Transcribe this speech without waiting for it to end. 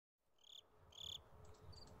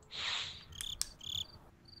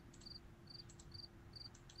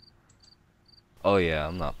Oh yeah,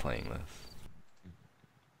 I'm not playing this.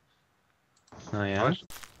 Oh yeah? What?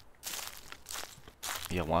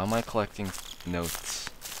 Yeah, why am I collecting notes?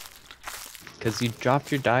 Because you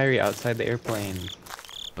dropped your diary outside the airplane.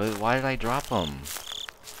 But why did I drop them?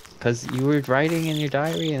 Because you were writing in your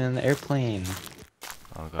diary and in the airplane.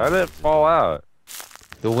 Oh god. How did it fall out?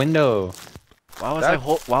 The window. Why was I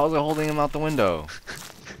holding him out the window?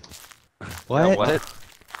 What? Yeah, what?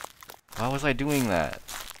 Why was I doing that?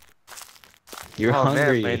 You're Oh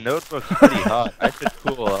hungry. man, my notebook's pretty hot. I should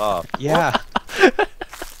cool it off. Yeah.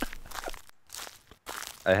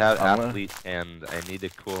 I have I'm gonna- athlete and I need to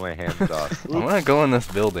cool my hands off. I'm gonna go in this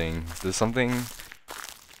building. There's something.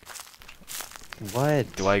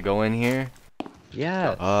 What? Do I go in here?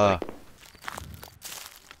 Yeah.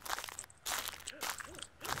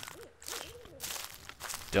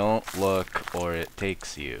 Don't look or it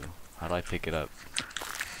takes you. How do I pick it up?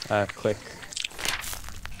 Click.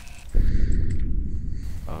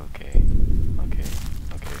 Okay.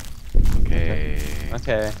 Okay.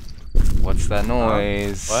 Okay. What's that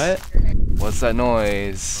noise? What? What's that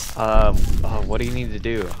noise? What do you need to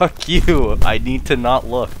do? Fuck you! I need to not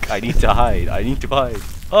look. I need to hide. I need to hide.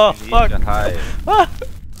 Oh You need fuck! to hide. Ah!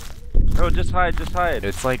 No, just hide, just hide.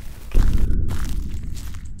 It's like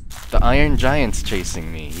the Iron Giant's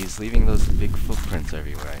chasing me. He's leaving those big footprints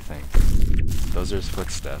everywhere, I think. Those are his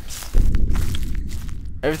footsteps.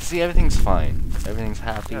 Everything's fine. Everything's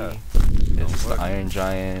happy. Yeah. It's just the Iron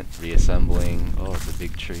Giant reassembling. Oh, it's a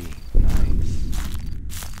big tree. Nice.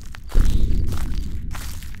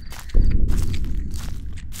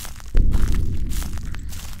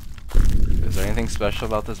 Is there anything special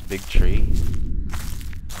about this big tree?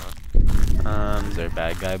 Is there a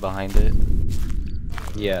bad guy behind it?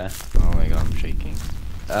 Yeah. Oh my god, I'm shaking.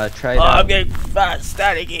 Try it out. I'm getting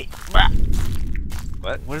staticky.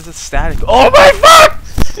 What? What is this static? Oh my fuck!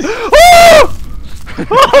 Oh!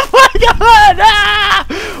 Oh my god! Ah!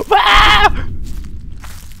 Ah!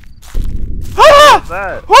 What's Ah!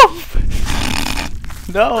 that? Oh!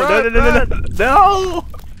 No, Run, no! No!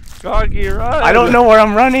 Doggy, run! I don't know where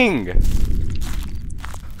I'm running.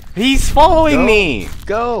 He's following Go. me.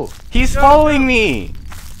 Go! He's Go, following go. me.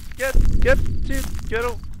 Get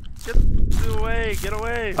away, get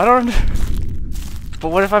away! I don't. But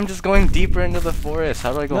what if I'm just going deeper into the forest?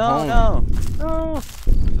 How do I go home? No! No! It's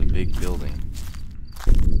a big building.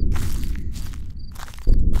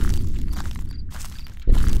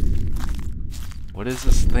 What is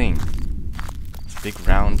this thing? It's a big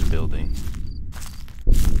round building.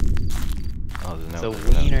 Oh, there's It's no. a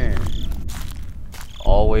wiener.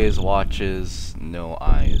 Always watches, no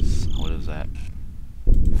eyes. What is that?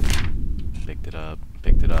 Picked it up.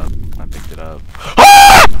 Picked it up. I picked it up.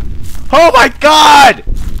 Ah! Oh my god!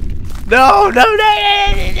 No, no, no!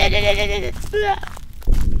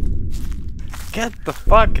 Get the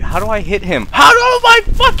fuck! How do I hit him? How do my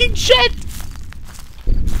fucking shit?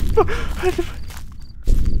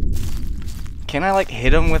 Can I like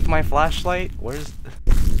hit him with my flashlight? Where's?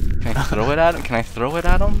 Can I throw it at him? Can I throw it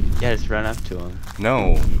at him? Yeah, just run up to him.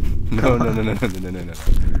 No. No, no, no, no, no, no, no, no.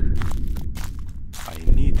 I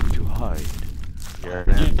need to hide. You're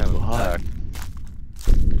I need to gonna hide.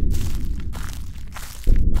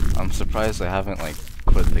 I'm surprised I haven't like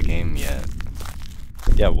quit the game yet.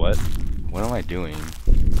 Yeah, what? What am I doing?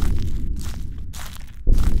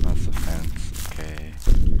 That's the fence. Okay.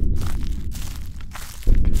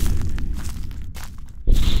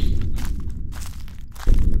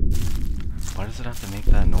 Why does it have to make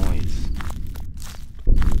that noise?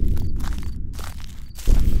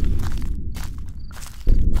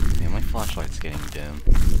 Yeah, my flashlight's getting dim.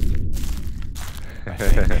 I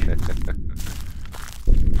think.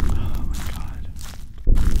 Oh my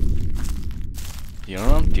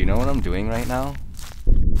god. Do you know what I'm doing right now?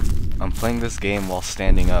 I'm playing this game while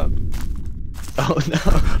standing up. Oh no!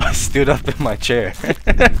 I stood up in my chair.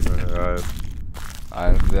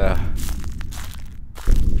 I'm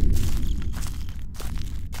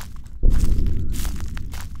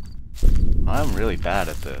I'm really bad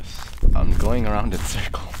at this. I'm going around in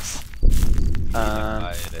circles. hide,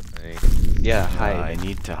 I think. Yeah, I hide.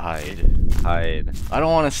 need to hide. Hide. I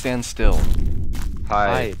don't want to stand still.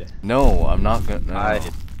 Hide. No, I'm not gonna. No.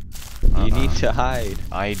 Hide. You need to hide.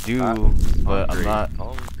 I do, I'm but hungry. I'm not.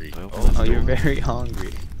 Hungry. Do I open Oh, this Oh, you're door? very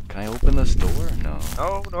hungry. Can I open this door? No.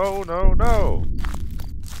 no, no, no, no!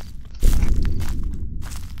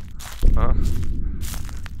 Huh?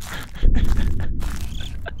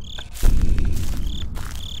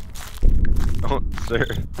 Oh, sir.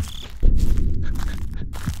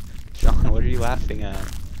 John, what are you laughing at?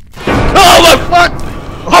 Oh my fuck!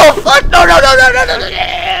 Oh fuck! No, no, no, no, no, no,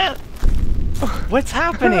 no! What's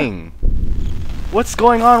happening? What's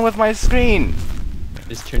going on with my screen?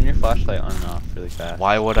 Just turn your flashlight on and off really fast.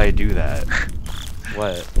 Why would I do that?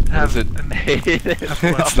 What? What is it?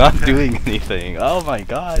 It's not doing anything. Oh my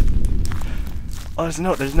god. Oh, there's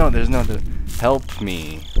no. Help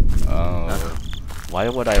me. Oh. Why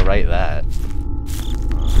would I write that?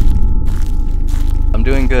 I'm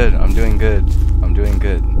doing good. I'm doing good. I'm doing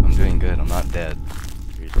good. I'm doing good. I'm not dead.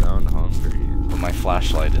 You sound hungry. But my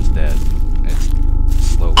flashlight is dead. It's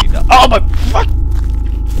slowly dying. Oh my fuck!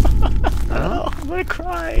 Oh, I'm gonna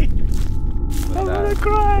cry. I'm gonna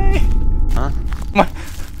cry. Huh? My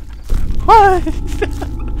what?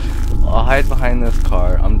 I'll hide behind this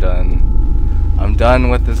car. I'm done. I'm done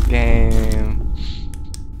with this game.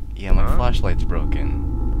 Yeah, my flashlight's broken.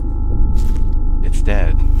 It's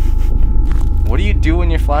dead. What do you do when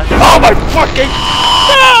your flashlight? Oh my fucking!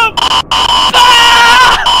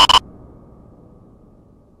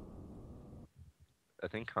 I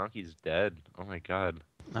think Conky's dead. Oh my god.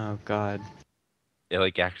 Oh god. It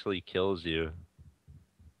like actually kills you.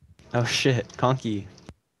 Oh shit, Conky.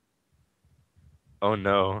 Oh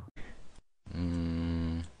no.